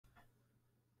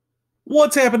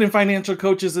What's happening, financial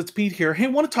coaches? It's Pete here. Hey, I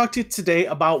want to talk to you today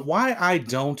about why I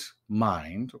don't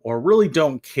mind or really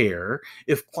don't care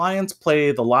if clients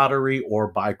play the lottery or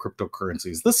buy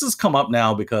cryptocurrencies. This has come up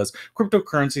now because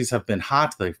cryptocurrencies have been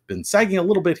hot. They've been sagging a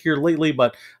little bit here lately,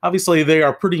 but obviously they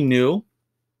are pretty new.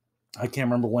 I can't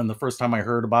remember when the first time I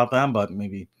heard about them, but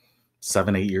maybe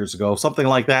 7, 8 years ago, something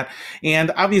like that.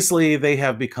 And obviously, they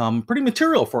have become pretty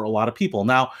material for a lot of people.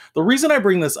 Now, the reason I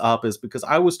bring this up is because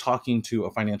I was talking to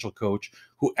a financial coach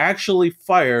who actually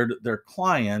fired their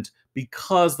client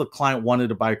because the client wanted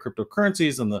to buy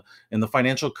cryptocurrencies, and the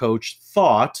financial coach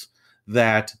thought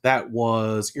that that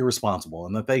was irresponsible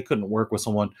and that they couldn't work with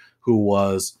someone who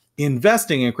was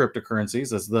investing in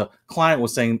cryptocurrencies, as the client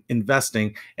was saying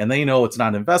investing, and they know it's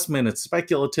not investment, it's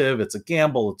speculative, it's a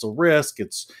gamble, it's a risk,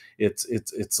 it's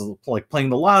like playing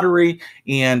the lottery,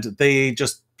 and they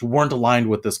just weren't aligned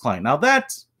with this client. Now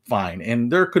that's fine,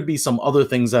 and there could be some other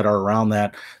things that are around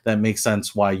that make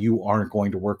sense why you aren't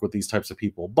going to work with these types of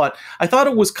people. But I thought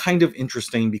it was kind of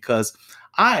interesting because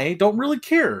I don't really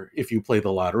care if you play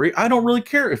the lottery. I don't really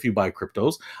care if you buy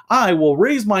cryptos. I will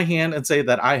raise my hand and say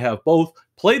that I have both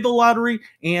played the lottery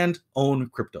and own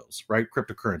cryptos, right?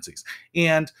 Cryptocurrencies.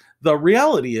 And the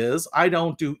reality is I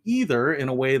don't do either in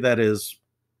a way that is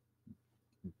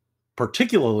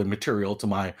particularly material to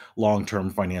my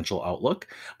long-term financial outlook.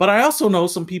 But I also know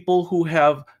some people who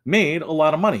have made a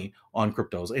lot of money on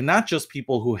cryptos, and not just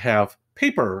people who have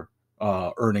paper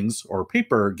earnings or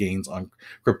paper gains on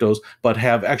cryptos, but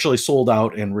have actually sold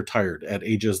out and retired at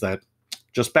ages that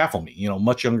just baffle me,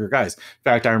 much younger guys. In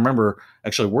fact, I remember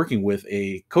actually working with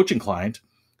a coaching client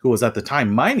who was at the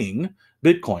time mining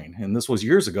Bitcoin, and this was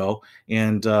years ago.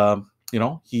 And,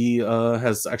 he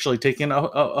has actually taken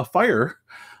a fire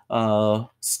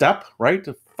step, right?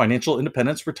 Financial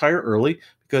independence, retire early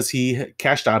because he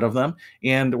cashed out of them.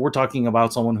 And we're talking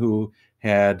about someone who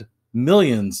had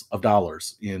millions of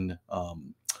dollars in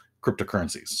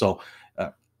cryptocurrencies. So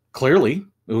clearly,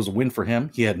 it was a win for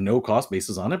him. He had no cost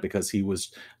basis on it because he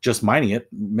was just mining it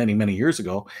many, many years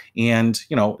ago. And,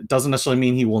 it doesn't necessarily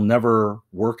mean he will never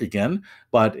work again,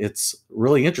 but it's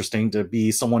really interesting to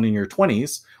be someone in your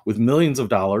 20s with millions of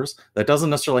dollars that doesn't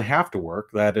necessarily have to work,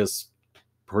 that is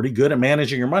pretty good at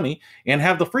managing your money and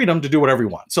have the freedom to do whatever you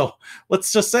want. So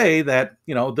let's just say that,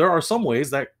 there are some ways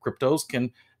that cryptos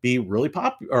can be really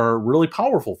really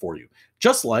powerful for you.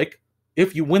 Just like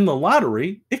if you win the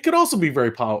lottery, it could also be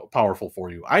very powerful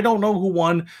for you. I don't know who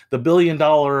won the $1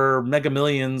 billion Mega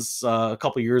Millions a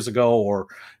couple years ago, or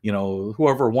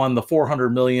whoever won the 400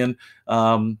 million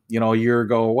a year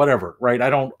ago, or whatever. Right? I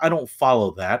don't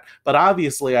follow that, but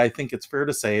obviously, I think it's fair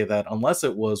to say that unless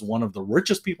it was one of the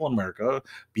richest people in America,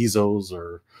 Bezos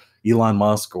or Elon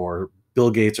Musk or Bill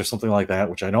Gates or something like that,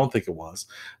 which I don't think it was.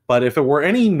 But if it were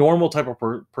any normal type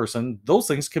of person, those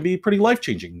things can be pretty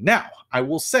life-changing. Now, I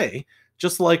will say,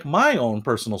 just like my own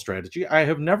personal strategy, I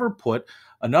have never put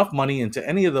enough money into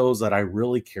any of those that I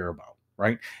really care about,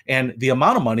 right? And the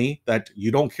amount of money that you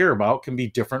don't care about can be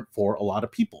different for a lot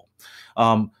of people.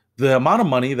 The amount of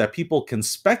money that people can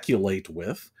speculate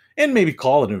with, and maybe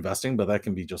call it investing, but that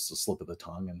can be just a slip of the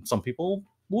tongue, and some people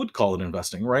would call it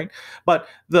investing, right? But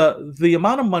the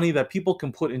amount of money that people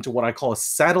can put into what I call a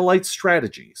satellite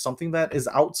strategy, something that is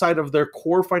outside of their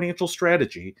core financial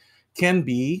strategy, can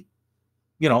be,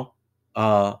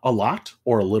 a lot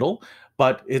or a little,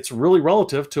 but it's really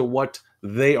relative to what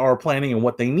they are planning and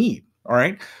what they need. All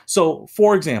right. So,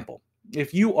 for example,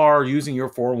 if you are using your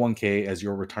 401k as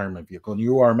your retirement vehicle and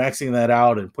you are maxing that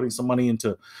out and putting some money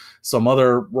into some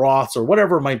other Roths or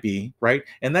whatever it might be, right?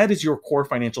 And that is your core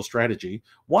financial strategy.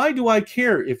 Why do I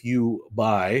care if you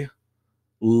buy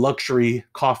luxury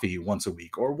coffee once a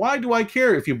week? Or why do I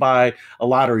care if you buy a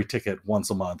lottery ticket once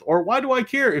a month? Or why do I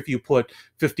care if you put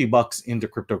 $50 into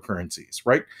cryptocurrencies,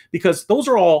 right? Because those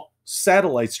are all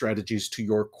satellite strategies to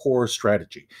your core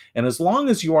strategy. And as long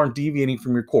as you aren't deviating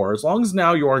from your core, as long as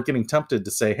now you aren't getting tempted to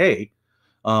say, hey,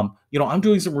 I'm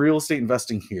doing some real estate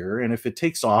investing here, and if it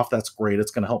takes off, that's great.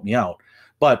 It's going to help me out.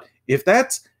 But if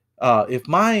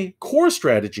my core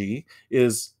strategy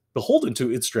is beholden to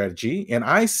its strategy, and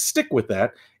I stick with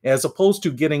that, as opposed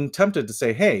to getting tempted to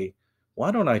say, hey,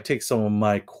 why don't I take some of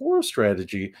my core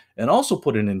strategy and also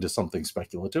put it into something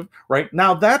speculative, right?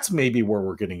 Now, that's maybe where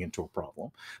we're getting into a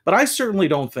problem. But I certainly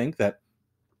don't think that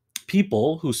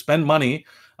people who spend money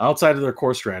outside of their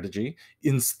core strategy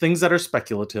in things that are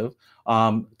speculative,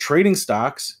 trading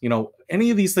stocks, any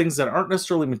of these things that aren't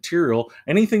necessarily material,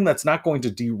 anything that's not going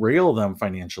to derail them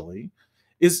financially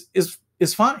is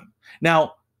fine.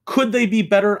 Now, could they be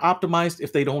better optimized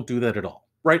if they don't do that at all?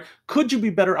 right? Could you be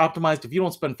better optimized if you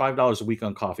don't spend $5 a week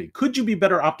on coffee? Could you be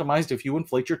better optimized if you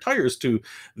inflate your tires to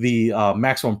the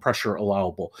maximum pressure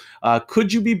allowable?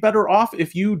 Could you be better off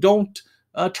if you don't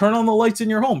turn on the lights in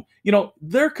your home?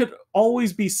 There could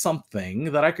always be something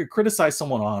that I could criticize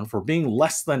someone on for being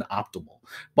less than optimal.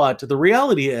 But the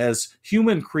reality, as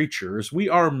human creatures, we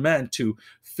are meant to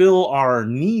fill our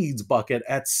needs bucket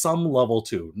at some level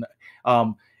too.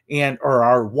 Um, or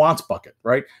our wants bucket,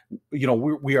 right?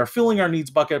 We are filling our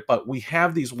needs bucket, but we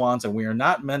have these wants, and we are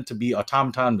not meant to be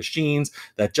automaton machines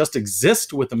that just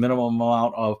exist with the minimum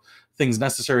amount of things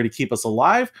necessary to keep us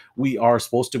alive. We are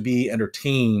supposed to be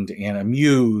entertained and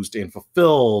amused and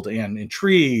fulfilled and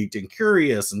intrigued and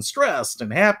curious and stressed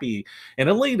and happy and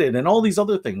elated and all these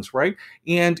other things, right?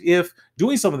 And if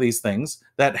doing some of these things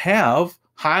that have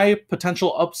high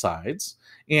potential upsides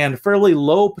and fairly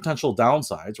low potential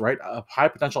downsides, right? A high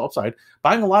potential upside,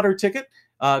 buying a lottery ticket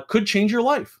could change your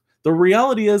life. The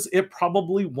reality is it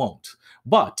probably won't.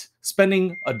 But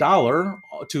spending $1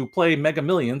 to play Mega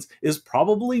Millions is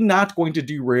probably not going to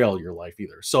derail your life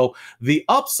either. So the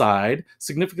upside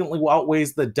significantly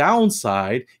outweighs the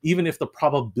downside, even if the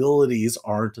probabilities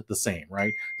aren't the same,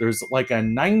 right? There's like a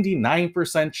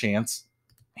 99% chance.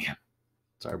 Man,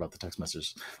 sorry about the text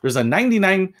message. There's a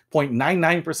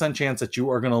 99.99% chance that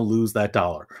you are going to lose that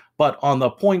dollar. But on the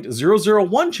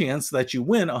 0.001 chance that you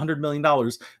win $100 million,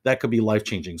 that could be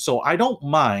life-changing. So I don't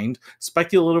mind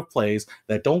speculative plays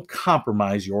that don't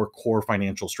compromise your core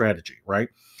financial strategy, right?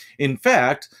 In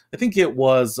fact, I think it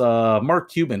was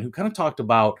Mark Cuban who kind of talked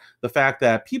about the fact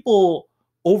that people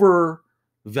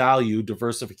overvalue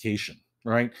diversification,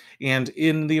 right? And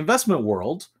in the investment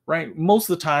world, right, most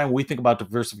of the time we think about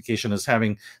diversification as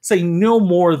having, say, no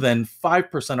more than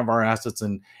 5% of our assets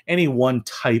in any one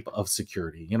type of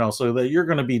security, so that you're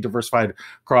going to be diversified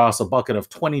across a bucket of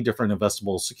 20 different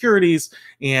investable securities.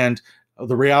 And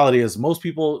the reality is most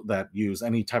people that use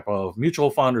any type of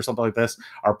mutual fund or something like this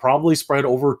are probably spread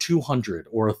over 200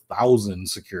 or 1,000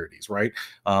 securities, right?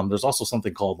 There's also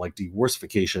something called like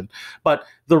diversification. But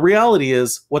the reality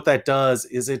is what that does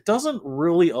is it doesn't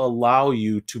really allow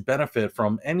you to benefit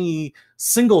from any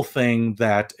single thing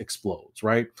that explodes,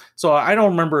 right? So I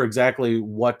don't remember exactly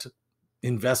what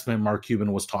investment Mark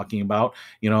Cuban was talking about.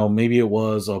 Maybe it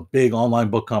was a big online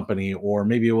book company, or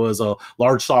maybe it was a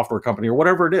large software company, or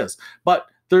whatever it is. But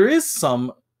there is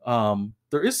some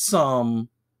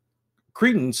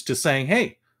credence to saying,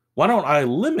 hey, why don't I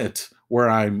limit where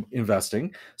I'm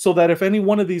investing so that if any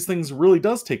one of these things really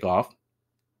does take off,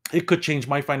 it could change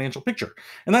my financial picture.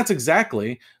 And that's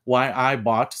exactly why I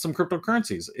bought some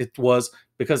cryptocurrencies. It was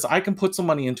because I can put some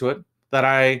money into it that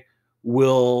I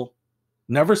will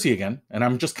never see again, and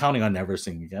I'm just counting on never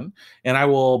seeing again. And I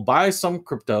will buy some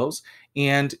cryptos,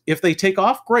 and if they take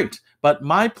off, great. But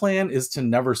my plan is to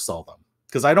never sell them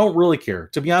because I don't really care.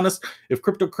 To be honest, if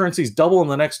cryptocurrencies double in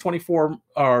the next 24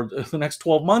 or the next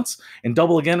 12 months and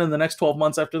double again in the next 12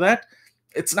 months after that,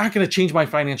 it's not going to change my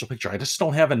financial picture. I just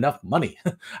don't have enough money.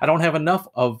 I don't have enough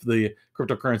of the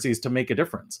cryptocurrencies to make a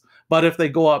difference. But if they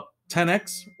go up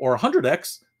 10x or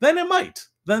 100x, then it might.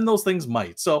 Then those things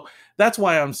might. So that's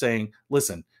why I'm saying,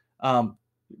 listen,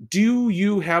 do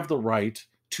you have the right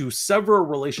to sever a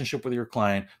relationship with your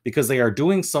client because they are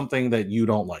doing something that you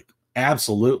don't like?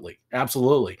 Absolutely.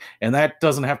 Absolutely. And that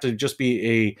doesn't have to just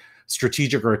be a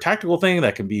strategic or a tactical thing.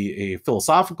 That can be a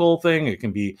philosophical thing. It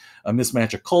can be a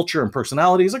mismatch of culture and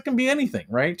personalities. It can be anything,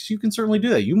 right? You can certainly do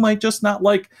that. You might just not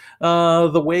like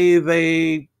the way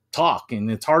they talk, and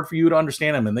it's hard for you to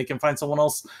understand them, and they can find someone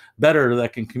else better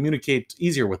that can communicate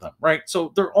easier with them, right?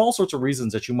 So there are all sorts of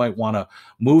reasons that you might want to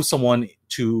move someone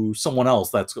to someone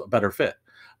else that's a better fit.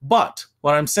 But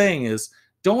what I'm saying is,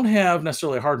 don't have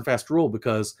necessarily a hard and fast rule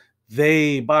because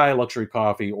they buy luxury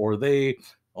coffee, or they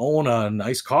own a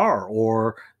nice car,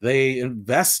 or they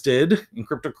invested in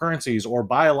cryptocurrencies, or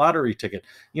buy a lottery ticket.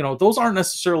 Those aren't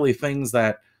necessarily things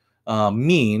that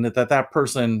mean that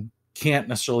person can't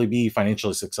necessarily be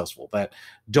financially successful, that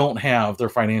don't have their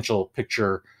financial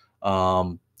picture,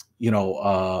 or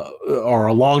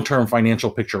a long-term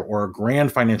financial picture, or a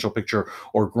grand financial picture,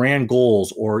 or grand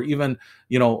goals, or even,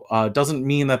 doesn't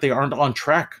mean that they aren't on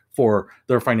track for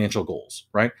their financial goals,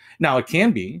 right? Now, it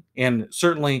can be, and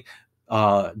certainly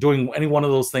doing any one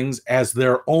of those things as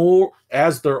their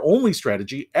only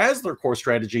strategy, as their core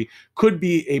strategy, could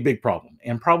be a big problem,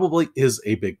 and probably is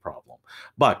a big problem.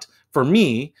 But for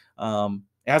me,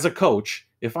 as a coach,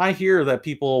 if I hear that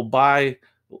people buy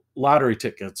lottery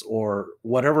tickets or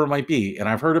whatever it might be. And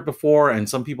I've heard it before, and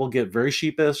some people get very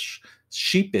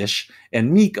sheepish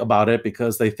and meek about it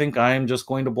because they think I am just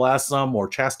going to blast them or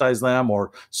chastise them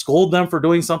or scold them for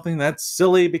doing something that's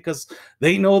silly because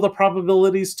they know the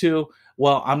probabilities too.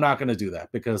 Well, I'm not going to do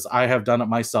that because I have done it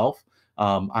myself.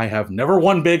 I have never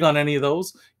won big on any of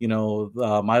those.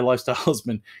 My lifestyle has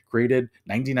been created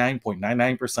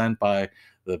 99.99% by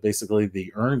basically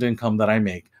the earned income that I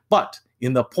make. But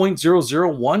in the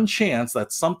 0.001 chance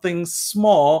that something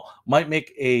small might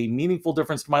make a meaningful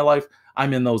difference to my life,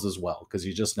 I'm in those as well because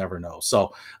you just never know.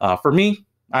 So for me,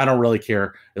 I don't really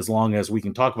care as long as we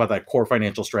can talk about that core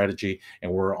financial strategy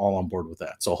and we're all on board with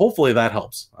that. So hopefully that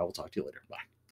helps. I will talk to you later. Bye.